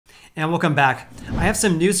And welcome back. I have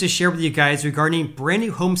some news to share with you guys regarding brand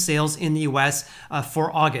new home sales in the US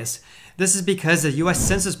for August. This is because the US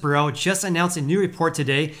Census Bureau just announced a new report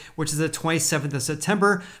today, which is the 27th of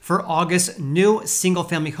September, for August new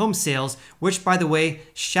single-family home sales, which, by the way,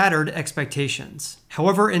 shattered expectations.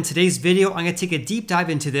 However, in today's video, I'm going to take a deep dive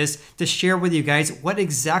into this to share with you guys what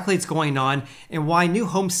exactly is going on and why new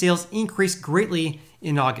home sales increased greatly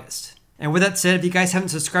in August. And with that said, if you guys haven't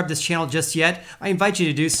subscribed to this channel just yet, I invite you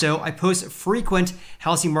to do so. I post frequent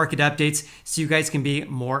housing market updates so you guys can be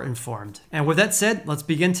more informed. And with that said, let's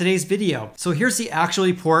begin today's video. So here's the actual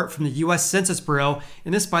report from the US Census Bureau.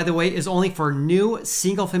 And this, by the way, is only for new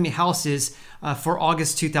single-family houses for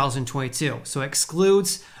August 2022. So it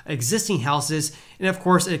excludes existing houses, and of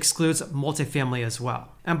course it excludes multifamily as well.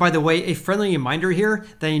 And by the way, a friendly reminder here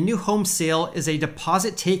that a new home sale is a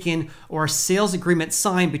deposit taken or a sales agreement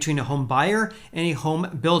signed between a home buyer and a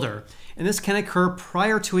home builder. And this can occur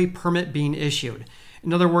prior to a permit being issued.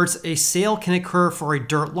 In other words, a sale can occur for a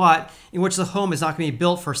dirt lot in which the home is not going to be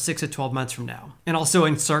built for 6 to 12 months from now. And also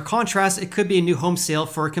in stark contrast, it could be a new home sale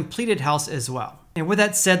for a completed house as well. And with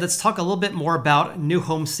that said, let's talk a little bit more about new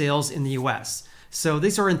home sales in the US. So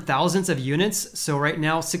these are in thousands of units. So right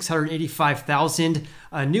now, 685,000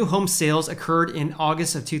 new home sales occurred in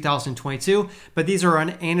August of 2022, but these are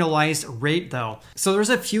an annualized rate though. So there's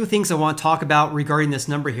a few things I want to talk about regarding this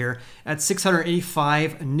number here at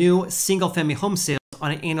 685 new single family home sales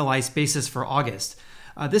on an annualized basis for August.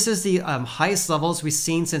 This is the highest levels we've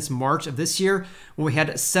seen since March of this year when we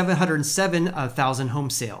had 707,000 home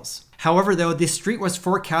sales. However, though, the street was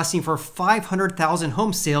forecasting for 500,000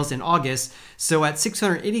 home sales in August, so at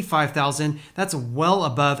 685,000, that's well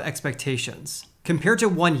above expectations. Compared to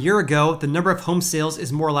 1 year ago, the number of home sales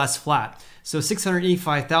is more or less flat. So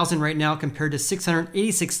 685,000 right now compared to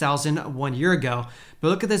 686,000 1 year ago. But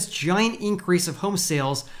look at this giant increase of home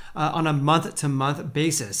sales on a month-to-month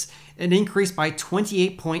basis. An increase by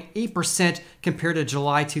 28.8% compared to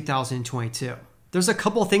July 2022. There's a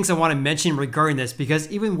couple of things I want to mention regarding this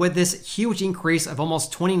because even with this huge increase of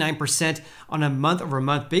almost 29% on a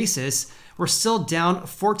month-over-month basis, we're still down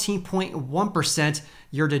 14.1%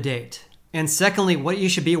 year to date. And secondly, what you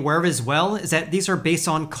should be aware of as well is that these are based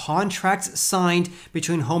on contracts signed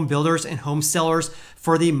between home builders and home sellers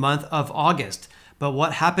for the month of August. But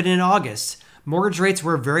what happened in August? Mortgage rates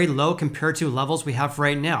were very low compared to levels we have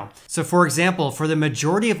right now. So for example, for the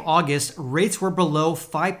majority of August, rates were below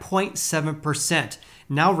 5.7%.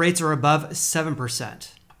 Now rates are above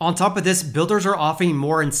 7%. On top of this, builders are offering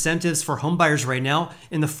more incentives for home buyers right now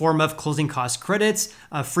in the form of closing cost credits,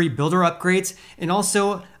 free builder upgrades, and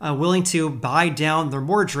also willing to buy down their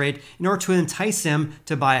mortgage rate in order to entice them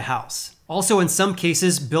to buy a house. Also, in some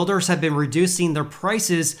cases, builders have been reducing their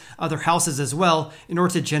prices of their houses as well in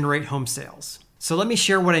order to generate home sales. So let me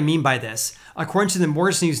share what I mean by this. According to the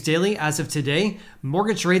Mortgage News Daily, as of today,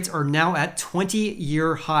 mortgage rates are now at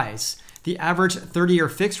 20-year highs. The average 30-year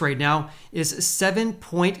fixed right now is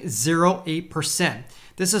 7.08%.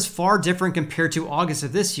 This is far different compared to August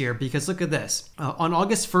of this year because look at this. On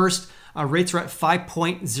August 1st, rates were at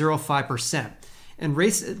 5.05%. And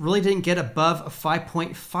rates really didn't get above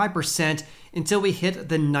 5.5% until we hit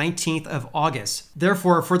the 19th of August.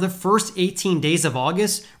 Therefore, for the first 18 days of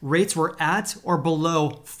August, rates were at or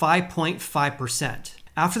below 5.5%.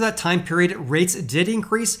 After that time period, rates did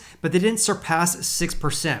increase, but they didn't surpass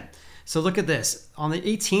 6%. So look at this. On the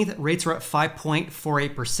 18th, rates were at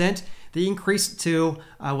 5.48%. They increased to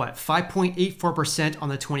 5.84% on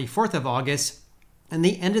the 24th of August. And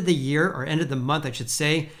they ended the year, or ended the month, I should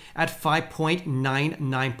say, at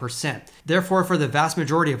 5.99%. Therefore, for the vast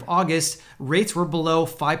majority of August, rates were below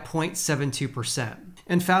 5.72%.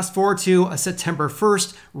 And fast forward to September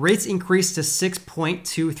 1st, rates increased to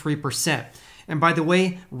 6.23%. And by the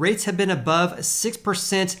way, rates have been above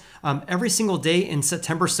 6% every single day in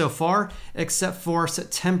September so far, except for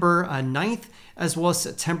September 9th as well as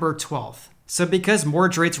September 12th. So because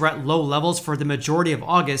mortgage rates were at low levels for the majority of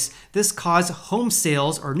August, this caused home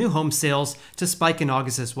sales or new home sales to spike in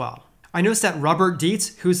August as well. I noticed that Robert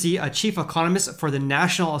Dietz, who's the chief economist for the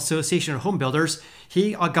National Association of Home Builders,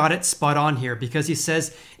 he got it spot on here because he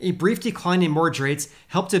says a brief decline in mortgage rates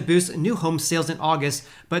helped to boost new home sales in August,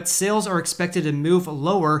 but sales are expected to move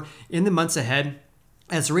lower in the months ahead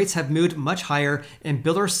as rates have moved much higher and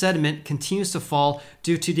builder sentiment continues to fall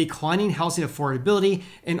due to declining housing affordability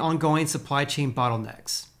and ongoing supply chain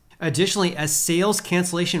bottlenecks. Additionally, as sales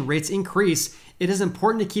cancellation rates increase, it is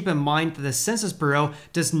important to keep in mind that the Census Bureau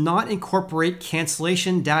does not incorporate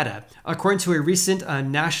cancellation data. According to a recent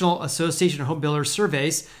National Association of Home Builders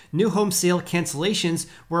surveys, new home sale cancellations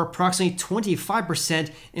were approximately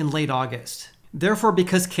 25% in late August. Therefore,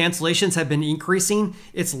 because cancellations have been increasing,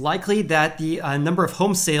 it's likely that the number of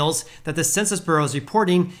home sales that the Census Bureau is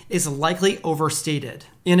reporting is likely overstated.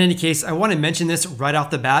 In any case, I want to mention this right off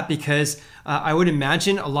the bat because I would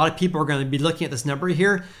imagine a lot of people are going to be looking at this number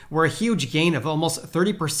here, where a huge gain of almost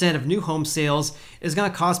 30% of new home sales is going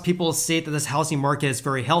to cause people to state that this housing market is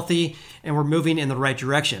very healthy and we're moving in the right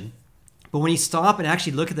direction. But when you stop and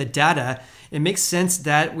actually look at the data, it makes sense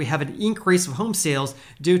that we have an increase of home sales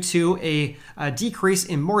due to a decrease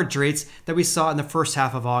in mortgage rates that we saw in the first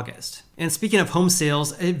half of August. And speaking of home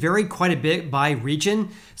sales, it varied quite a bit by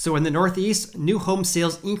region. So in the Northeast, new home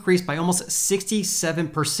sales increased by almost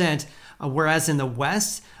 67%, whereas in the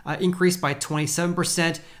West, increased by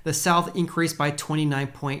 27%, the South increased by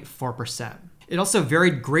 29.4%. It also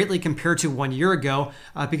varied greatly compared to 1 year ago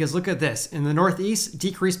because look at this. In the Northeast,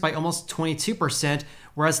 decreased by almost 22%,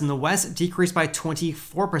 whereas in the West, decreased by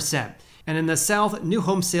 24%. And in the South, new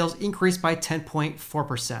home sales increased by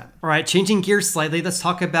 10.4%. All right, changing gears slightly, let's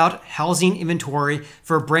talk about housing inventory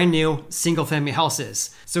for brand new single-family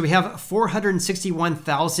houses. So we have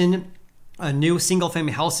 461,000 new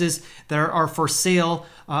single-family houses that are for sale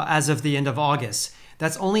as of the end of August.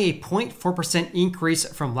 That's only a 0.4% increase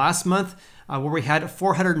from last month, where we had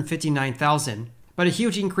 459,000, but a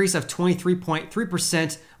huge increase of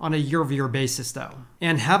 23.3% on a year-over-year basis though.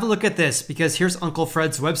 And have a look at this because here's Uncle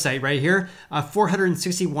Fred's website right here.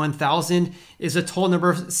 461,000 is the total number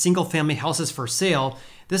of single-family houses for sale.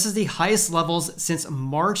 This is the highest levels since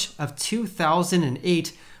March of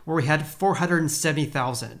 2008, where we had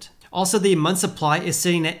 470,000. Also, the month supply is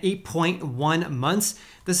sitting at 8.1 months.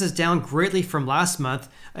 This is down greatly from last month.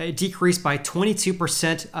 It decreased by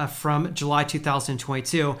 22% from July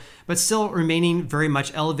 2022, but still remaining very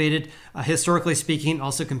much elevated, historically speaking,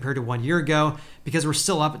 also compared to 1 year ago, because we're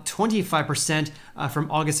still up 25% from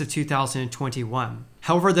August of 2021.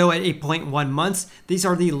 However, though, at 8.1 months, these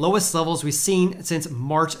are the lowest levels we've seen since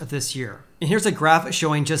March of this year. And here's a graph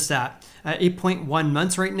showing just that. 8.1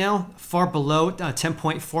 months right now, far below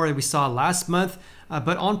 10.4 that we saw last month,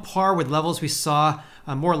 but on par with levels we saw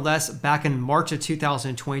more or less back in March of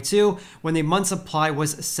 2022 when the month supply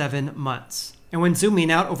was 7 months. And when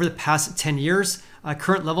zooming out over the past 10 years,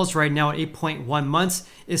 current levels right now at 8.1 months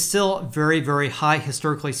is still very, very high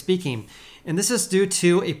historically speaking. And this is due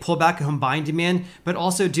to a pullback in home buying demand, but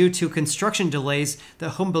also due to construction delays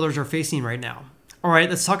that home builders are facing right now. All right,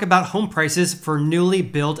 let's talk about home prices for newly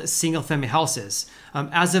built single-family houses.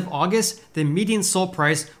 As of August, the median sold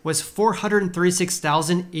price was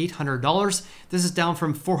 $436,800. This is down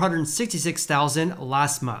from $466,000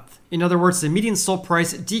 last month. In other words, the median sold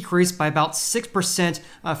price decreased by about 6%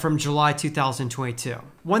 from July 2022.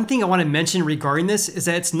 One thing I want to mention regarding this is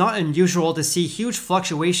that it's not unusual to see huge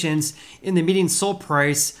fluctuations in the median sold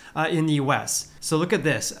price in the US. So look at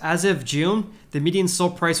this. As of June, the median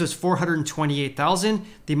sold price was $428,000.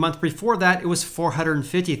 The month before that, it was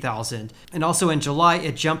 $450,000. And also in July,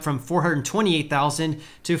 it jumped from $428,000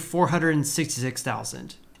 to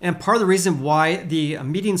 $466,000. And part of the reason why the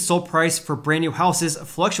median sold price for brand new houses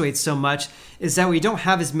fluctuates so much is that we don't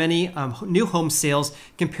have as many new home sales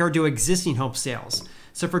compared to existing home sales.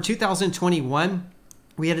 So for 2021,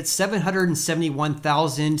 we had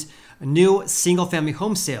 771,000 new single-family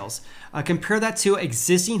home sales. Compare that to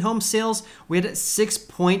existing home sales, we had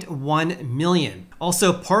 6.1 million.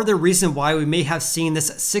 Also, part of the reason why we may have seen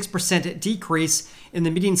this 6% decrease in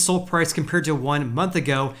the median sold price compared to 1 month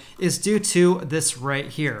ago is due to this right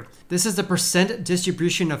here. This is the percent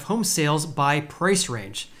distribution of home sales by price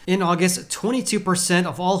range. In August, 22%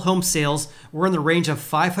 of all home sales were in the range of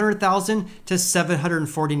 $500,000 to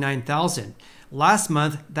 $749,000. Last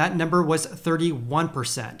month, that number was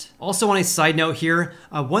 31%. Also on a side note here,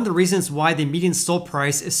 one of the reasons why the median sold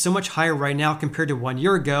price is so much higher right now compared to 1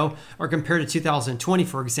 year ago, or compared to 2020,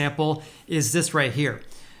 for example, is this right here.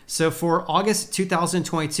 So for August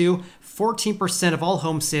 2022, 14% of all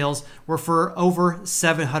home sales were for over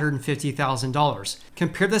 $750,000.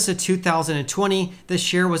 Compare this to 2020, the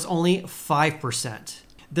share was only 5%.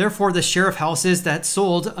 Therefore, the share of houses that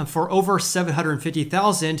sold for over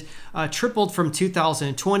 $750,000 tripled from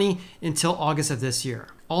 2020 until August of this year.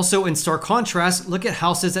 Also, in stark contrast, look at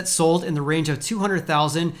houses that sold in the range of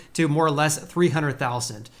 $200,000 to more or less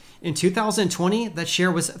 $300,000. In 2020, that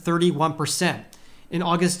share was 31%. In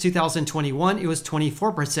August 2021, it was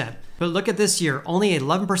 24%. But look at this year, only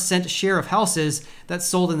 11% share of houses that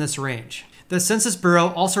sold in this range. The Census Bureau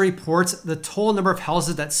also reports the total number of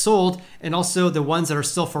houses that sold and also the ones that are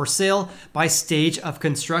still for sale by stage of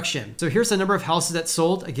construction. So here's the number of houses that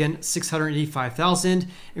sold, again, 685,000.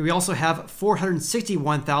 And we also have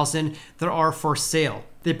 461,000 that are for sale.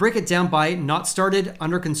 They break it down by not started,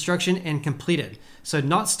 under construction, and completed. So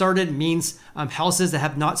not started means houses that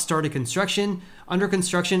have not started construction. Under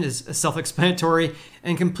construction is self-explanatory.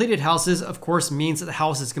 And completed houses, of course, means that the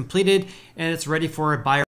house is completed and it's ready for a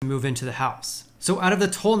buyer to move into the house. So out of the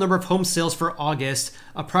total number of home sales for August,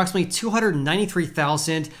 approximately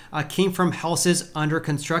 293,000 came from houses under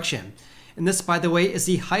construction. And this, by the way, is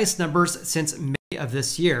the highest numbers since May of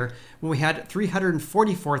this year, when we had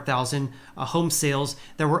 344,000 home sales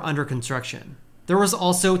that were under construction. There was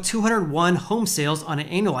also 201 home sales on an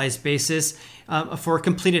annualized basis for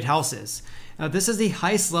completed houses. This is the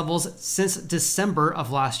highest levels since December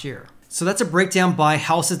of last year. So that's a breakdown by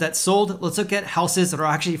houses that sold. Let's look at houses that are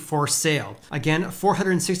actually for sale. Again,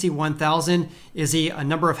 461,000 is the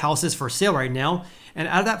number of houses for sale right now. And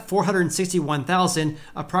out of that 461,000,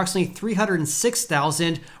 approximately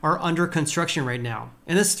 306,000 are under construction right now.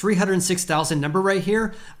 And this 306,000 number right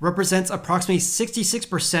here represents approximately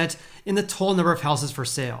 66% in the total number of houses for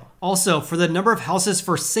sale. Also, for the number of houses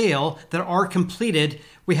for sale that are completed,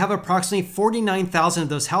 we have approximately 49,000 of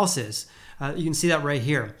those houses. You can see that right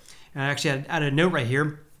here. And I actually added a note right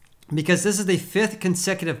here, because this is the 5th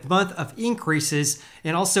consecutive month of increases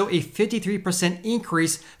and also a 53%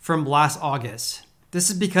 increase from last August. This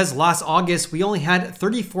is because last August, we only had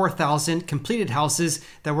 34,000 completed houses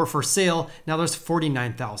that were for sale. Now there's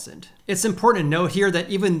 49,000. It's important to note here that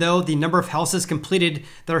even though the number of houses completed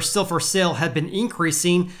that are still for sale had been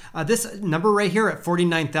increasing, this number right here at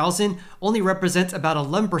 49,000 only represents about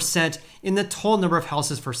 11% in the total number of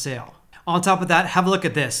houses for sale. On top of that, have a look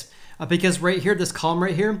at this. Because right here, this column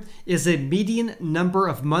right here is the median number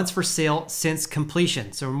of months for sale since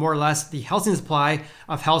completion. So more or less the housing supply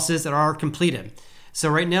of houses that are completed. So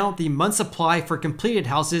right now, the month supply for completed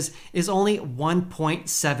houses is only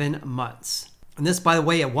 1.7 months. And this, by the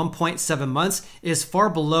way, at 1.7 months is far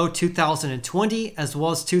below 2020 as well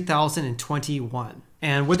as 2021.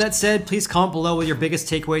 And with that said, please comment below with your biggest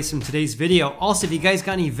takeaways from today's video. Also, if you guys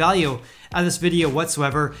got any value out of this video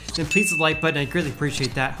whatsoever, then please hit the like button. I greatly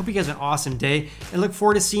appreciate that. Hope you guys have an awesome day and look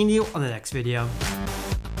forward to seeing you on the next video.